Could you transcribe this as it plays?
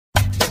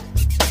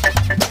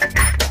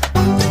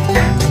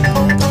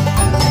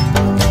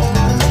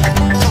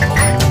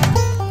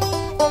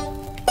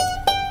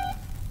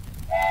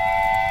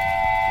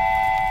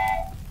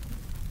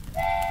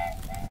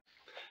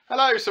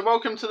Hello, so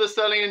welcome to the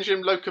Stirling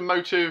engine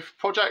locomotive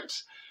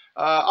project.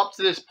 Up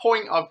to this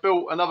point I've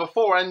built another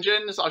 4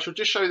 engines. I shall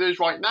just show those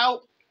right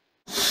now.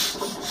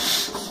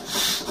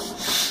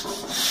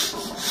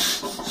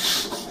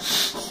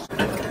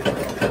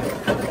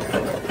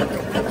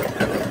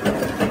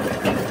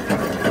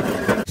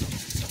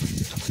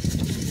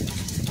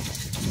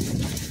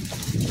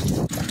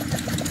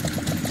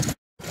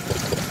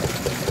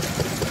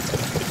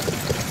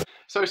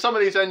 So some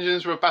of these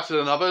engines were better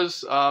than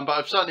others, but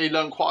I've certainly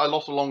learned quite a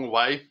lot along the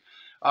way.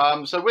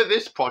 So with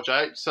this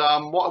project,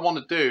 what I want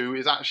to do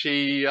is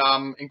actually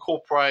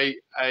incorporate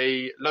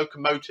a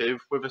locomotive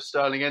with a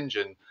Stirling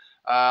engine.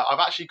 I've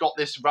actually got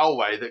this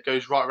railway that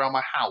goes right around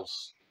my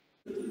house.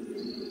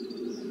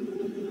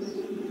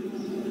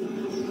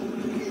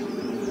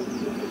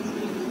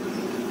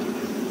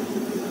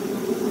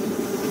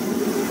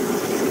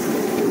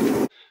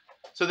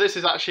 So this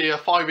is actually a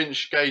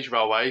 5-inch gauge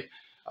railway.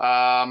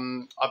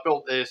 I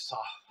built this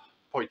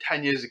probably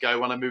 10 years ago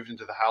when I moved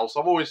into the house.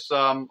 I've always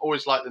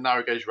liked the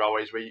narrow gauge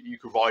railways where you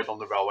could ride on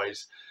the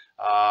railways.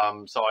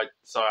 So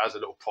as a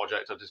little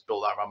project, I just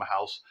built that around my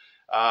house.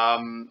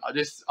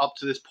 Up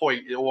to this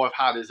point, all I've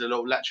had is a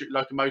little electric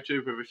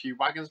locomotive with a few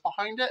wagons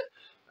behind it.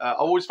 I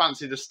always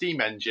fancied the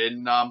steam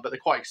engine, but they're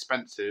quite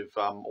expensive,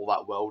 all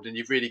that world, and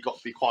you've really got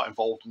to be quite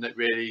involved in it,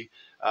 really,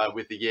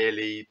 with the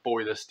yearly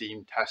boiler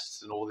steam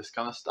tests and all this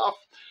kind of stuff.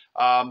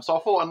 So I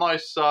thought a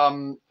nice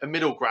a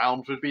middle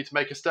ground would be to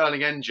make a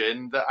Stirling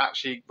engine that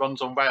actually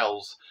runs on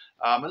rails.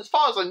 And as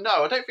far as I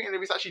know, I don't think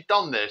anybody's actually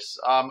done this,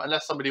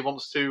 unless somebody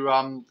wants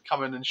to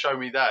come in and show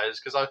me theirs,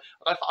 because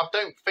I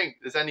don't think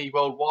there's any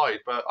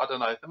worldwide, but I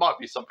don't know, there might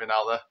be something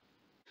out there.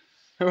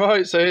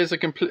 Right, so here's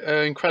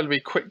a incredibly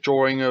quick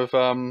drawing of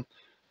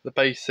the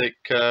basic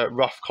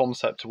rough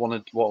concept of what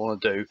I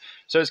want to do.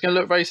 So it's going to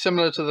look very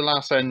similar to the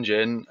last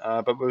engine,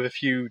 but with a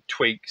few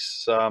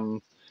tweaks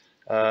in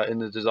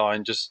the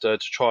design, just to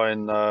try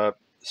and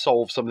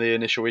solve some of the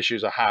initial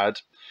issues I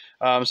had.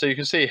 So you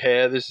can see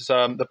here, this is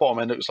the bottom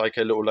end looks like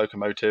a little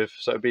locomotive.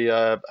 So it'd be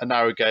a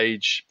narrow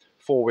gauge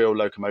 4-wheel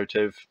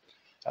locomotive,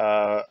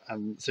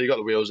 and so you got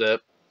the wheels there.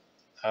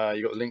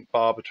 You got the link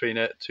bar between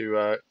it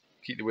to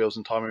keep the wheels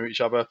in time with each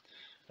other.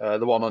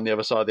 The one on the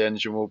other side of the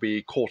engine will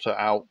be quarter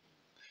out.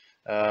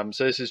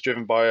 So this is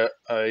driven by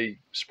a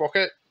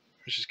sprocket,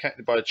 which is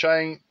connected by a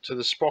chain to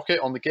the sprocket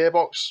on the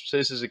gearbox. So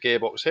this is a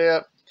gearbox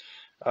here.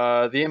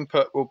 The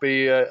input will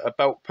be a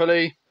belt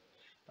pulley,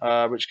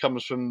 which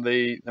comes from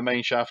the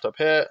main shaft up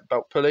here,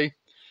 belt pulley.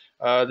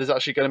 There's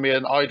actually going to be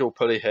an idle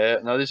pulley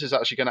here. Now this is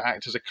actually going to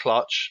act as a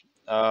clutch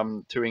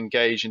to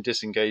engage and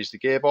disengage the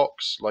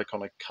gearbox, like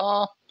on a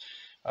car.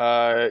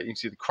 You can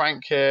see the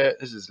crank here.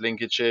 This is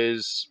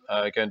linkages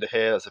going to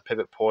here. That's a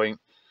pivot point.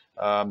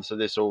 So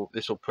this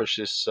will push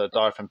this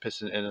diaphragm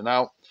piston in and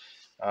out,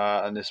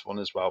 and this one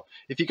as well.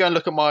 If you go and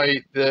look at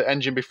the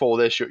engine before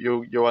this,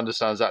 you'll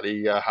understand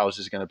exactly how this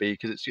is going to be,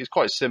 because it's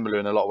quite similar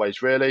in a lot of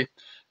ways, really.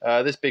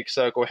 This big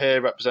circle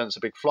here represents a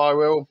big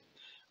flywheel,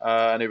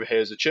 and over here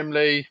is a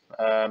chimney.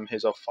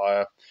 Here's our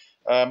fire.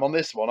 On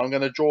this one, I'm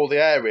going to draw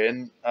the air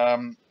in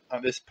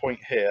at this point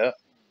here.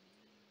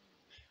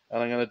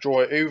 And I'm going to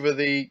draw it over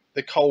the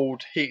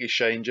cold heat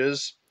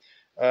exchangers,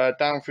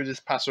 down through this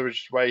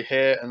passageway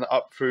here, and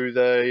up through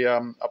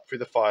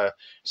the fire.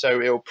 So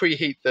it will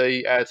preheat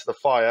the air to the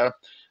fire.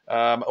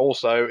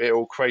 Also, it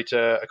will create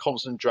a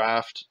constant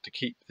draft to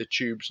keep the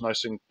tubes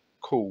nice and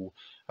cool.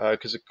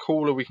 Because the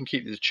cooler we can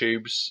keep the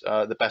tubes,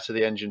 the better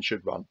the engine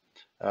should run.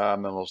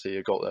 And obviously,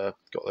 you've got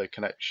the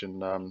connection,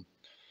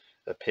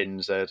 the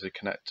pins there to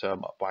connect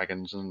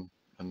wagons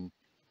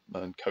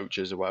and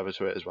coaches or whatever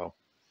to it as well.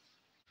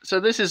 So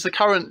this is the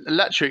current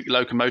electric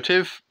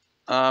locomotive.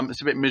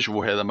 It's a bit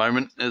miserable here at the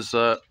moment. As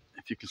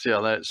if you can see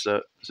out there, it's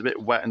a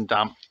bit wet and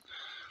damp.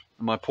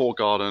 And my poor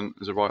garden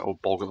is a right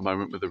old bog at the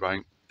moment with the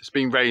rain. It's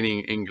been raining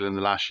in England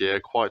the last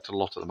year, quite a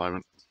lot at the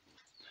moment.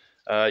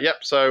 Yep,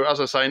 so as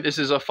I was saying, this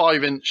is a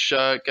 5-inch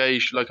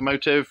gauge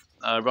locomotive.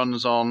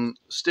 Runs on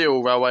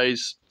steel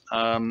railways.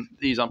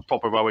 These aren't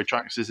proper railway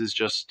tracks. This is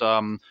just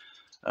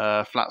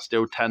flat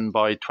steel 10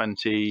 by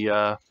 20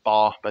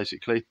 bar,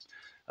 basically.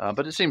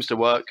 But it seems to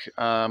work,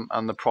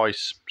 and the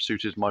price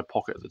suited my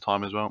pocket at the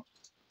time as well.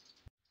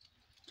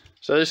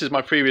 So this is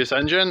my previous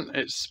engine.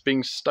 It's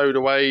being stowed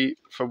away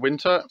for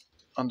winter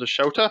under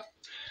shelter.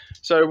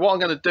 So what I'm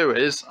going to do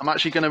is I'm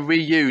actually going to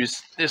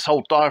reuse this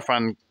whole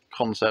diaphragm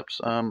concept.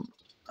 I'll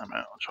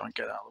try and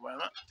get out of the way of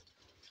that.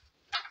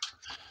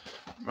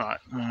 Right.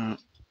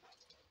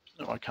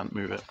 No, I can't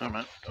move it.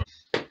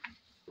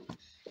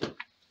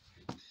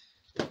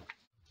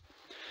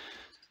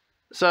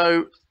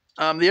 So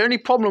the only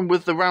problem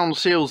with the round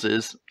seals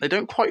is they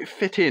don't quite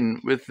fit in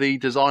with the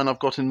design I've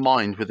got in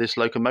mind with this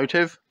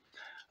locomotive.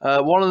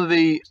 One of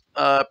the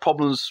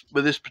problems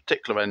with this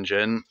particular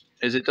engine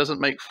is it doesn't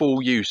make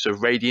full use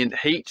of radiant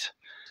heat.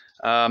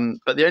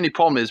 But the only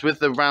problem is with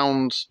the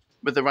round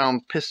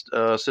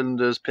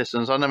cylinders,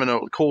 pistons, I never know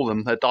what to call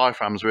them. They're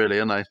diaphragms really,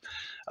 aren't they?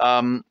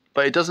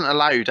 But it doesn't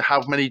allow you to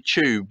have many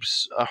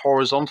tubes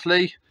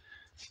horizontally.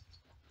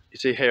 you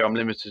see here I'm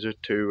limited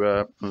to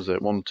what was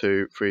it, 1,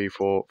 2, 3,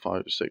 4,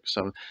 5, 6,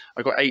 7.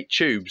 I've got 8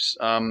 tubes.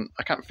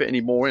 I can't fit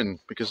any more in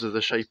because of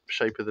the shape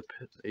of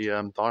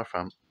the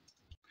diaphragm.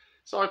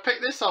 So I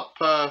picked this up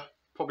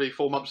probably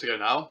 4 months ago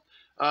now.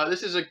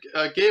 This is a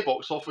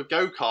gearbox off a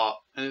go-kart,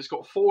 and it's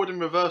got forward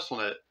and reverse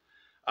on it.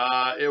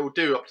 It will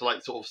do up to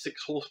like sort of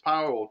 6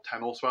 horsepower or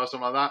 10 horsepower,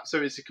 something like that.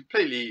 So it's a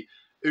completely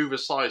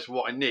oversized for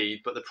what I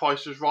need, but the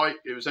price was right.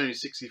 It was only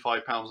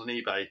 £65 on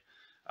eBay.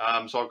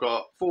 So I've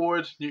got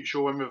forward,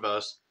 neutral, and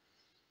reverse.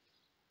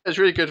 It's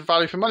really good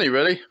value for money,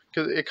 really,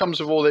 because it comes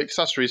with all the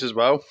accessories as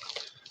well.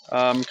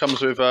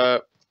 Comes with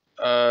a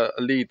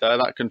lead there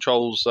that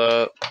controls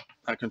the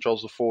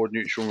forward,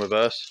 neutral, and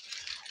reverse.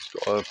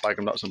 It's got a bag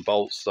of nuts and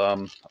bolts. I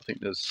think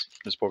there's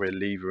probably a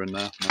lever in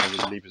there. No,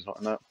 the lever's not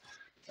in there.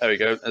 There we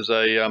go. There's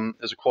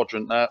a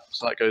quadrant there,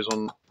 so that goes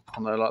on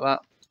there like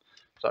that.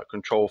 So that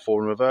control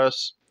forward and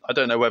reverse. I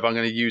don't know whether I'm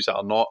going to use that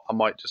or not. I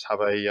might just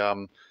have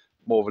a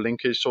more of a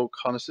linkage sort of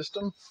kind of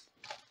system.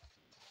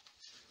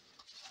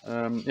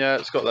 Yeah,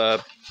 it's got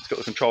the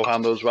control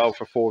handle as well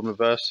for forward and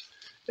reverse.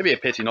 It'd be a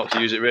pity not to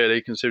use it,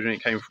 really, considering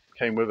it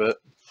came with it.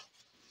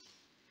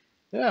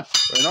 Yeah,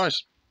 very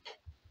nice.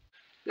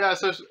 Yeah,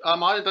 so I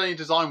haven't done any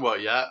design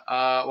work yet.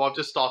 Well, I've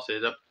just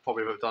started. I've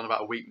probably done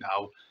about a week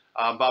now,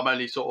 but I'm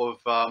only sort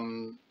of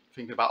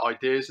thinking about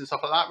ideas and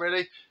stuff like that,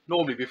 really.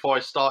 Normally, before I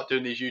start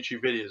doing these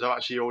YouTube videos, I've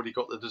actually already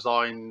got the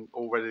design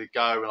all ready to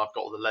go, and I've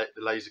got all the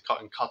laser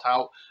cut and cut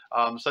out.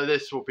 So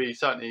this will be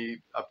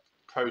certainly a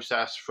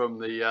process from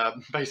the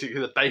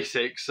basically the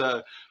basics,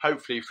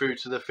 hopefully through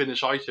to the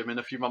finished item in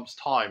a few months'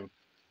 time.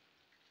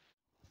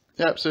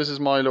 Yep, so this is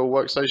my little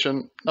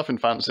workstation. Nothing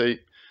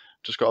fancy.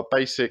 Just got a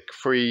basic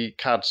free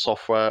CAD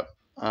software,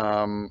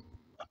 a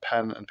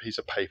pen and a piece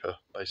of paper,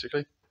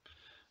 basically.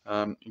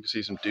 You can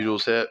see some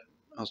doodles here.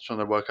 I was trying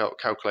to work out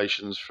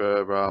calculations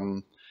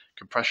for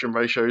compression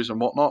ratios and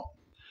whatnot.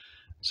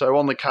 So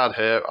on the CAD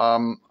here,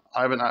 I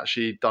haven't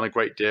actually done a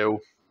great deal.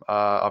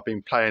 I've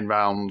been playing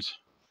around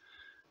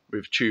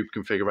with tube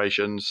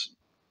configurations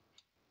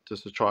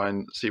just to try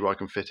and see what I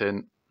can fit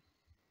in.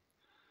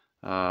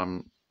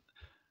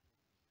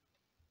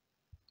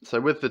 So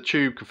with the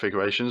tube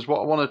configurations, what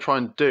I want to try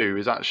and do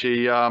is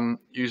actually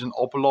use an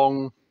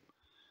oblong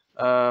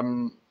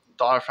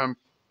diaphragm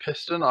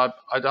piston. I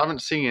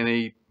haven't seen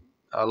any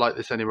like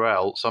this anywhere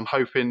else. I'm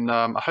hoping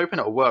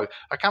it'll work.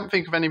 I can't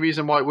think of any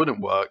reason why it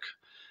wouldn't work.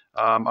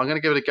 I'm going to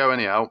give it a go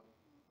anyhow.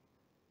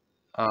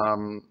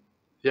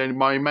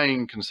 My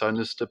main concern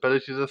is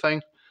stability of the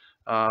thing.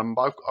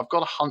 But I've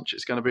got a hunch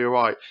it's going to be all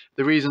right.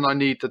 The reason I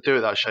need to do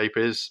it that shape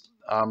is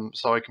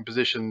so I can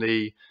position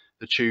the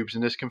tubes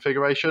in this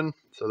configuration,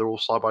 so they're all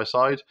side by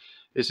side.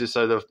 This is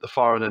so the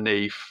fire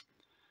underneath,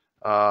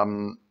 a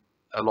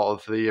lot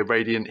of the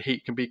radiant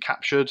heat can be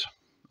captured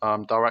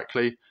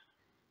directly.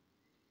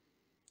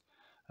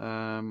 What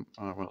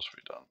else have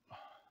we done?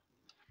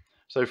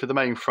 So for the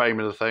main frame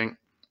of the thing,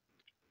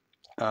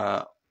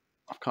 I've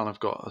kind of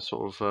got a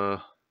sort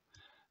of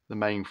the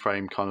main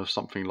frame, kind of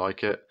something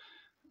like it.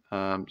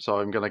 So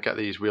I'm going to get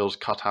these wheels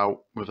cut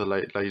out with a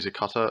laser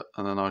cutter,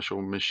 and then I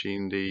shall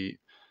machine the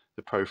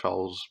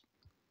profile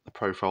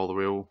of the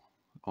wheel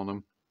on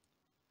them.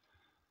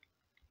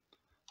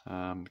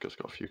 Because it's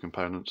got a few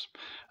components.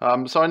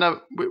 So I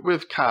know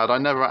with CAD, I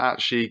never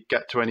actually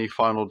get to any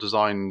final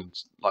design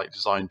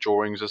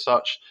drawings as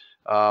such.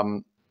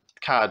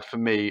 CAD for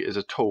me is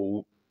a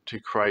tool to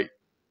create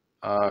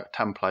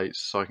templates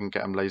so I can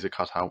get them laser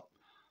cut out,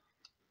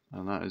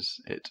 and that is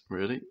it,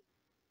 really.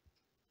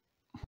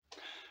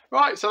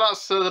 Right, so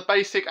that's the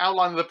basic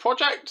outline of the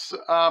project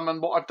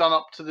and what I've done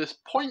up to this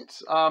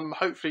point.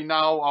 Hopefully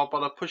now I'll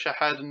better push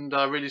ahead and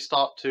really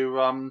start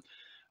to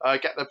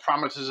get the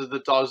parameters of the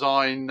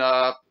design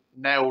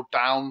nailed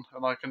down,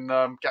 and I can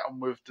get on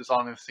with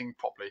designing this thing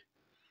properly.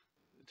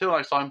 Until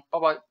next time,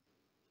 bye-bye.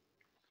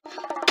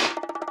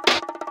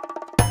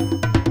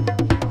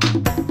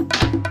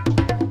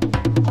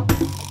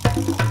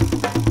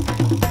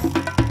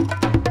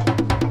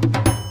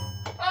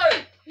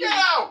 Hey, get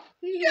out!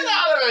 Get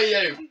out of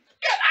here, you!